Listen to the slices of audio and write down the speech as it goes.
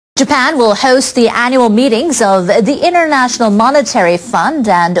Japan will host the annual meetings of the International Monetary Fund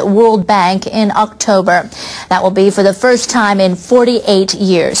and World Bank in October. That will be for the first time in 48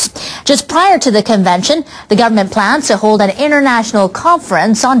 years. Just prior to the convention, the government plans to hold an international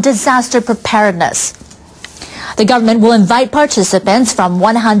conference on disaster preparedness. The government will invite participants from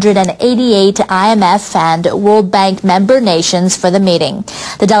 188 IMF and World Bank member nations for the meeting.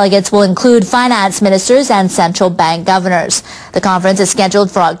 The delegates will include finance ministers and central bank governors. The conference is scheduled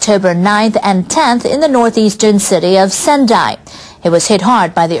for October 9th and 10th in the northeastern city of Sendai. It was hit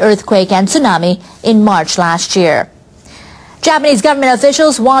hard by the earthquake and tsunami in March last year. Japanese government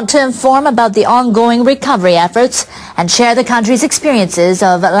officials want to inform about the ongoing recovery efforts and share the country's experiences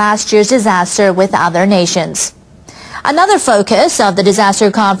of last year's disaster with other nations. Another focus of the disaster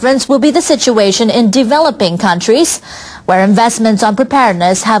conference will be the situation in developing countries, where investments on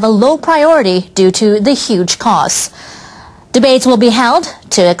preparedness have a low priority due to the huge costs. Debates will be held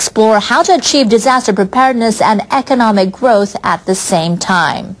to explore how to achieve disaster preparedness and economic growth at the same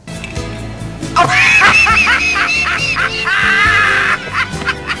time.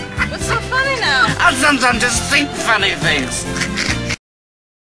 What's so funny now? I sometimes just think funny things.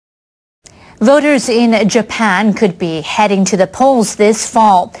 Voters in Japan could be heading to the polls this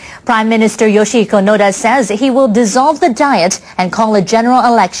fall. Prime Minister Yoshihiko Noda says he will dissolve the Diet and call a general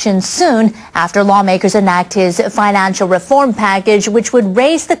election soon after lawmakers enact his financial reform package, which would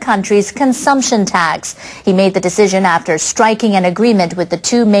raise the country's consumption tax. He made the decision after striking an agreement with the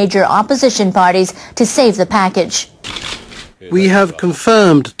two major opposition parties to save the package. We have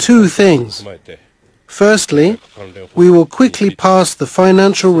confirmed two things. Firstly, we will quickly pass the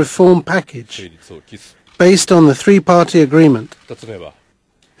financial reform package based on the three-party agreement.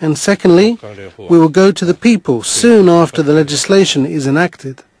 And secondly, we will go to the people soon after the legislation is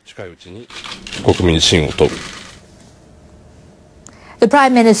enacted. The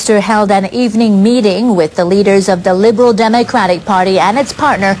Prime Minister held an evening meeting with the leaders of the Liberal Democratic Party and its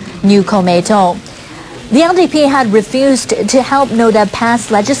partner, New Komeito. The LDP had refused to help Noda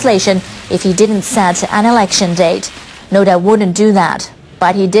pass legislation if he didn't set an election date. Noda wouldn't do that,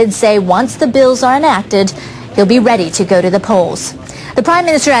 but he did say once the bills are enacted, he'll be ready to go to the polls. The Prime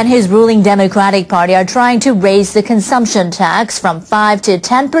Minister and his ruling Democratic Party are trying to raise the consumption tax from 5 to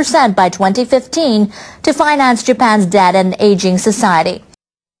 10% by 2015 to finance Japan's debt and aging society.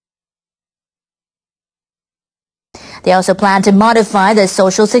 They also plan to modify the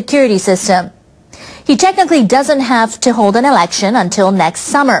social security system. He technically doesn't have to hold an election until next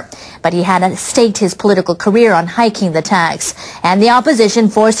summer, but he had staked his political career on hiking the tax, and the opposition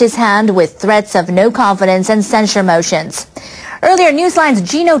forced his hand with threats of no confidence and censure motions. Earlier, Newsline's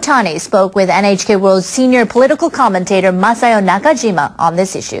Gino Tani spoke with NHK World's senior political commentator Masayo Nakajima on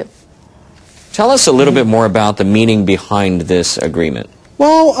this issue. Tell us a little bit more about the meaning behind this agreement.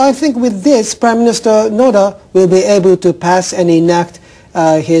 Well, I think with this, Prime Minister Noda will be able to pass and enact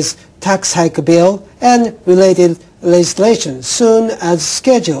his tax hike bill and related legislation soon as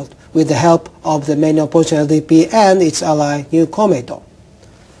scheduled with the help of the main opposition LDP and its ally New Komeito.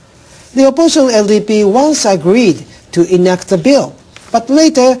 The opposition LDP once agreed to enact the bill, but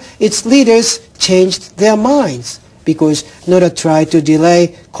later its leaders changed their minds because Noda tried to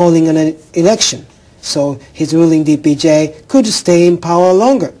delay calling an election so his ruling DPJ could stay in power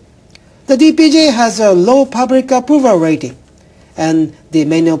longer. The DPJ has a low public approval rating, and the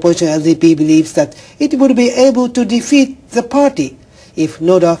main opposition LDP believes that it would be able to defeat the party if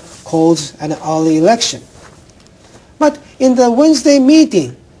Noda calls an early election. But in the Wednesday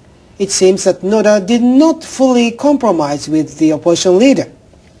meeting, it seems that Noda did not fully compromise with the opposition leader.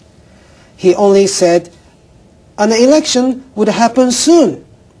 He only said an election would happen soon.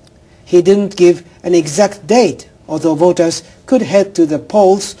 He didn't give an exact date, although voters could head to the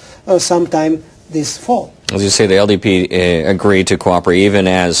polls sometime this fall. As you say, the LDP agreed to cooperate even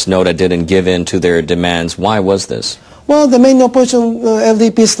as Noda didn't give in to their demands. Why was this? Well, the main opposition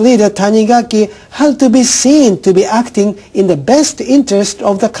LDP's leader, Tanigaki, had to be seen to be acting in the best interest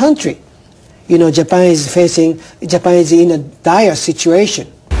of the country. You know, Japan is in a dire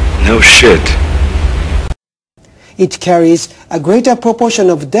situation. No shit. It carries a greater proportion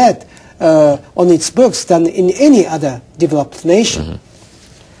of debt on its books than in any other developed nation. Mm-hmm.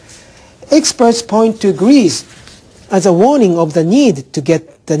 Experts point to Greece as a warning of the need to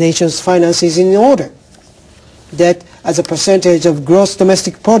get the nation's finances in order. Debt as a percentage of gross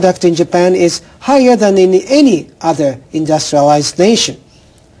domestic product in Japan is higher than in any other industrialized nation.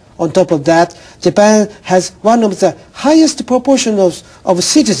 On top of that, Japan has one of the highest proportions of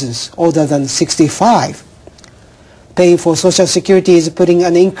citizens older than 65. Paying for Social Security is putting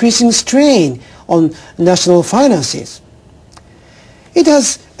an increasing strain on national finances. It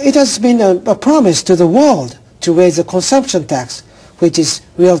has It has been a promise to the world to raise the consumption tax, which is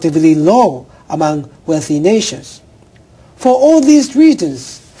relatively low among wealthy nations. For all these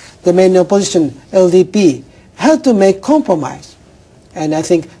reasons, the main opposition, LDP, had to make compromise. And I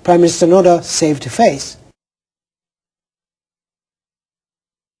think Prime Minister Noda saved face.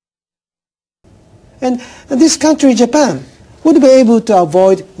 And this country, Japan, would be able to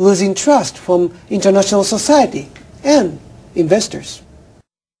avoid losing trust from international society and investors.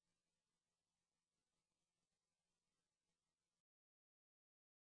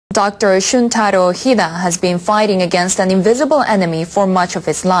 Dr. Shuntaro Hida has been fighting against an invisible enemy for much of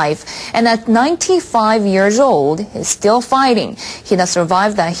his life, and at 95 years old, he's still fighting. Hida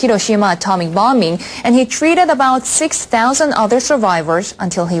survived the Hiroshima atomic bombing, and he treated about 6,000 other survivors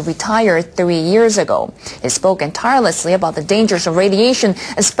until he retired 3 years ago. He spoke tirelessly about the dangers of radiation,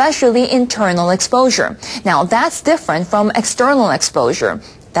 especially internal exposure. Now, that's different from external exposure.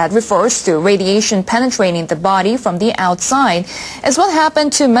 That refers to radiation penetrating the body from the outside. It's what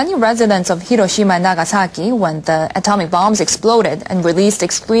happened to many residents of Hiroshima and Nagasaki when the atomic bombs exploded and released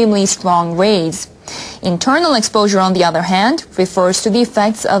extremely strong rays. Internal exposure, on the other hand, refers to the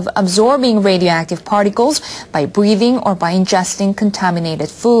effects of absorbing radioactive particles by breathing or by ingesting contaminated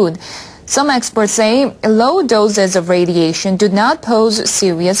food. Some experts say low doses of radiation do not pose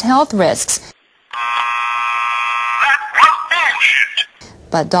serious health risks.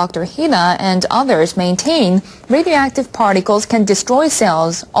 But Dr. Hida and others maintain radioactive particles can destroy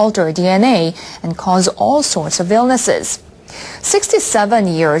cells, alter DNA, and cause all sorts of illnesses. 67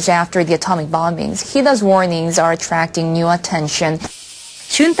 years after the atomic bombings, Hida's warnings are attracting new attention.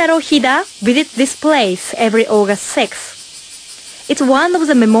 Shuntaro Hida visits this place every August 6th. It's one of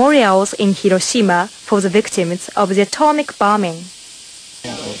the memorials in Hiroshima for the victims of the atomic bombing.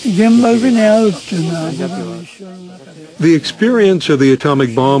 The experience of the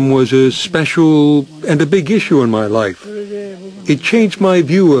atomic bomb was a special and a big issue in my life. It changed my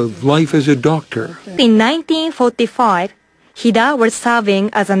view of life as a doctor. In 1945, Hida was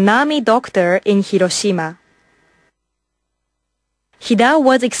serving as an army doctor in Hiroshima. Hida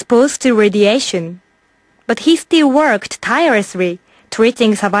was exposed to radiation, but he still worked tirelessly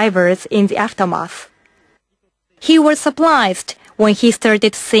treating survivors in the aftermath. He was surprised when he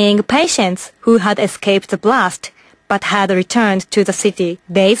started seeing patients who had escaped the blast but had returned to the city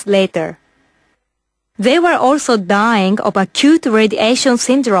days later. They were also dying of acute radiation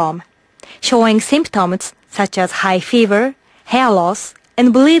syndrome, showing symptoms such as high fever, hair loss,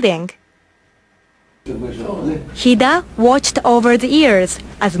 and bleeding. Hida watched over the years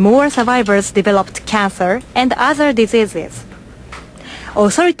as more survivors developed cancer and other diseases.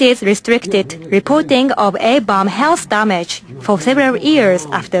 Authorities restricted reporting of A-bomb health damage for several years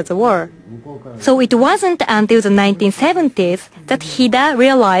after the war. So it wasn't until the 1970s that Hida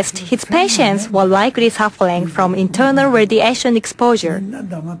realized his patients were likely suffering from internal radiation exposure.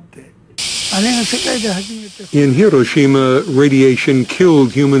 In Hiroshima, radiation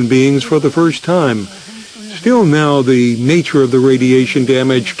killed human beings for the first time. Still now, the nature of the radiation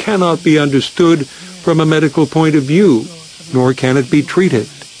damage cannot be understood from a medical point of view, nor can it be treated.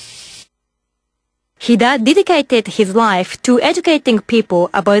 Hida dedicated his life to educating people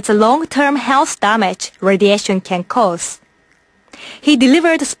about the long-term health damage radiation can cause. He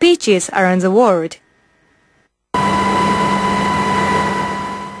delivered speeches around the world.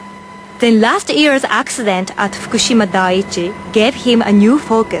 Then last year's accident at Fukushima Daiichi gave him a new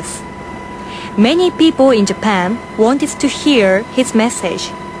focus. Many people in Japan wanted to hear his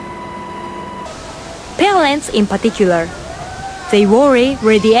message. Parents in particular. They worry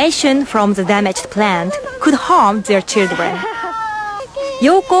radiation from the damaged plant could harm their children.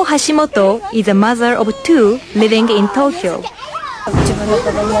 Yoko Hashimoto is a mother of 2 living in Tokyo.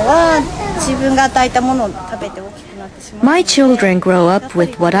 My children grow up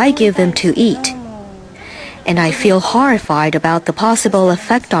with what I give them to eat, and I feel horrified about the possible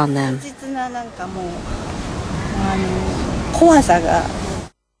effect on them.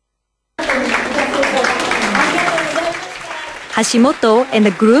 Hashimoto and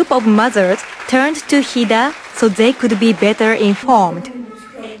a group of mothers turned to Hida so they could be better informed.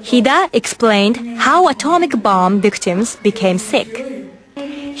 Hida explained how atomic bomb victims became sick.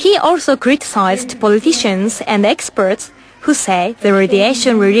 He also criticized politicians and experts who say the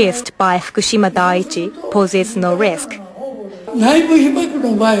radiation released by Fukushima Daiichi poses no risk.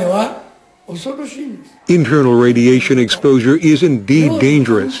 Internal radiation exposure is indeed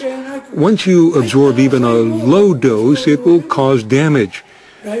dangerous. Once you absorb even a low dose, it will cause damage.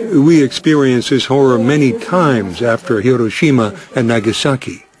 We experienced this horror many times after Hiroshima and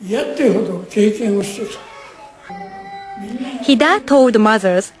Nagasaki. Hida told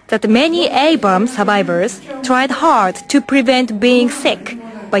mothers that many A-bomb survivors tried hard to prevent being sick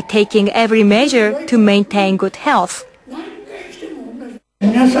by taking every measure to maintain good health.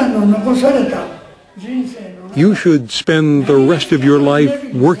 You should spend the rest of your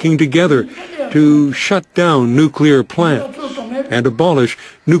life working together to shut down nuclear plants and abolish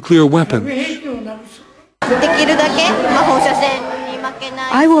nuclear weapons.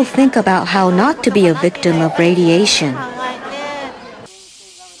 I will think about how not to be a victim of radiation.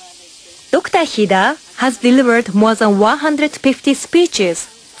 Dr. Hida has delivered more than 150 speeches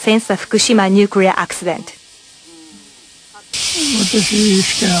since the Fukushima nuclear accident.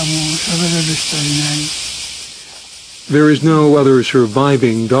 There is no other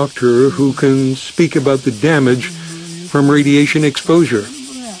surviving doctor who can speak about the damage from radiation exposure.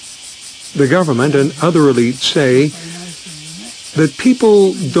 The government and other elites say that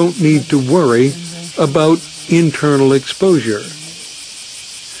people don't need to worry about internal exposure.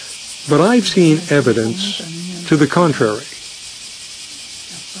 But I've seen evidence to the contrary.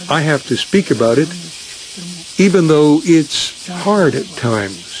 I have to speak about it, even though it's hard at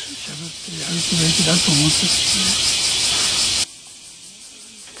times.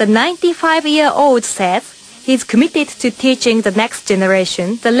 The 95-year-old says he's committed to teaching the next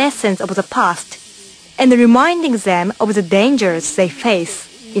generation the lessons of the past and reminding them of the dangers they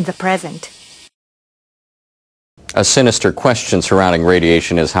face in the present. A sinister question surrounding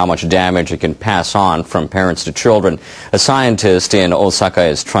radiation is how much damage it can pass on from parents to children. A scientist in Osaka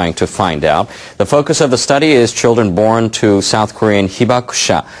is trying to find out. The focus of the study is children born to South Korean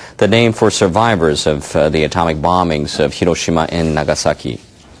hibakusha, the name for survivors of the atomic bombings of Hiroshima and Nagasaki.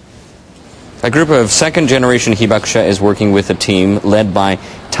 A group of second-generation hibakusha is working with a team led by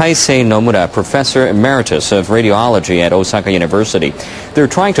Taisei Nomura, Professor Emeritus of Radiology at Osaka University. They're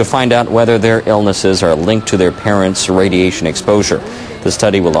trying to find out whether their illnesses are linked to their parents' radiation exposure. The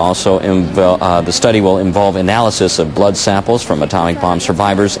study will also involve analysis of blood samples from atomic bomb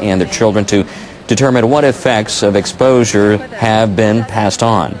survivors and their children to determine what effects of exposure have been passed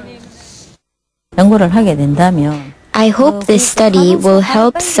on. I hope this study will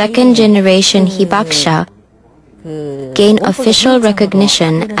help second-generation hibakusha gain official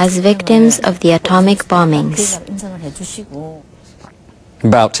recognition as victims of the atomic bombings.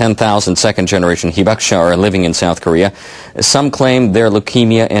 About 10,000 second-generation hibakusha are living in South Korea. Some claim their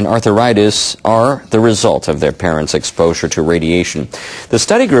leukemia and arthritis are the result of their parents' exposure to radiation. The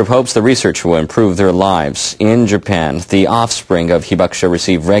study group hopes the research will improve their lives. In Japan, the offspring of hibakusha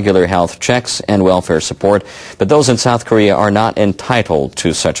receive regular health checks and welfare support, but those in South Korea are not entitled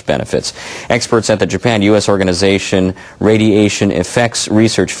to such benefits. Experts at the Japan-U.S. organization Radiation Effects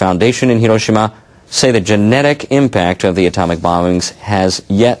Research Foundation in Hiroshima say the genetic impact of the atomic bombings has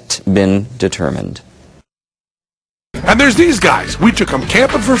yet been determined. And there's these guys. We took them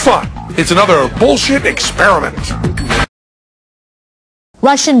camping for fun. It's another bullshit experiment.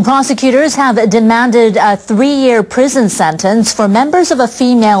 Russian prosecutors have demanded a 3-year prison sentence for members of a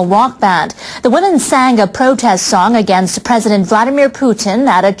female rock band. The women sang a protest song against President Vladimir Putin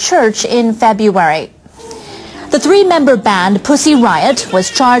at a church in February. The 3-member band Pussy Riot was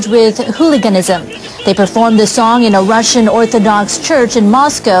charged with hooliganism. They performed the song in a Russian Orthodox church in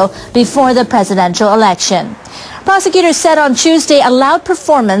Moscow before the presidential election. Prosecutors said on Tuesday a loud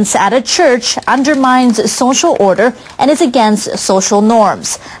performance at a church undermines social order and is against social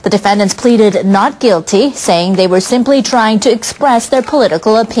norms. The defendants pleaded not guilty, saying they were simply trying to express their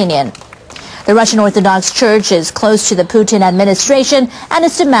political opinion. The Russian Orthodox Church is close to the Putin administration and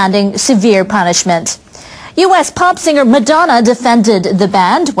is demanding severe punishment. U.S. pop singer Madonna defended the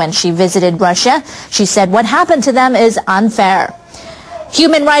band when she visited Russia. She said what happened to them is unfair.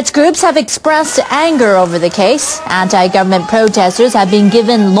 Human rights groups have expressed anger over the case. Anti-government protesters have been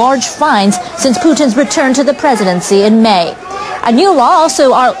given large fines since Putin's return to the presidency in May. A new law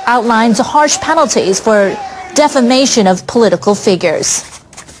also outlines harsh penalties for defamation of political figures.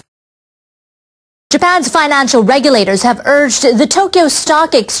 Japan's financial regulators have urged the Tokyo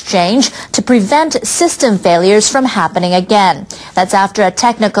Stock Exchange to prevent system failures from happening again. That's after a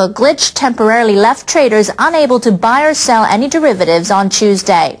technical glitch temporarily left traders unable to buy or sell any derivatives on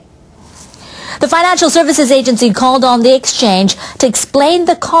Tuesday. The Financial Services Agency called on the exchange to explain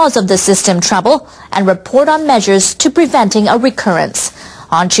the cause of the system trouble and report on measures to preventing a recurrence.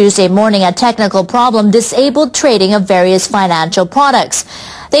 On Tuesday morning, a technical problem disabled trading of various financial products.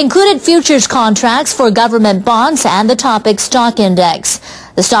 They included futures contracts for government bonds and the TOPIX stock index.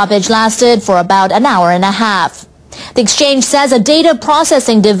 The stoppage lasted for about an hour and a half. The exchange says a data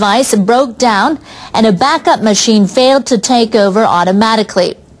processing device broke down and a backup machine failed to take over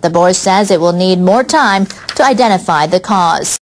automatically. The board says it will need more time to identify the cause.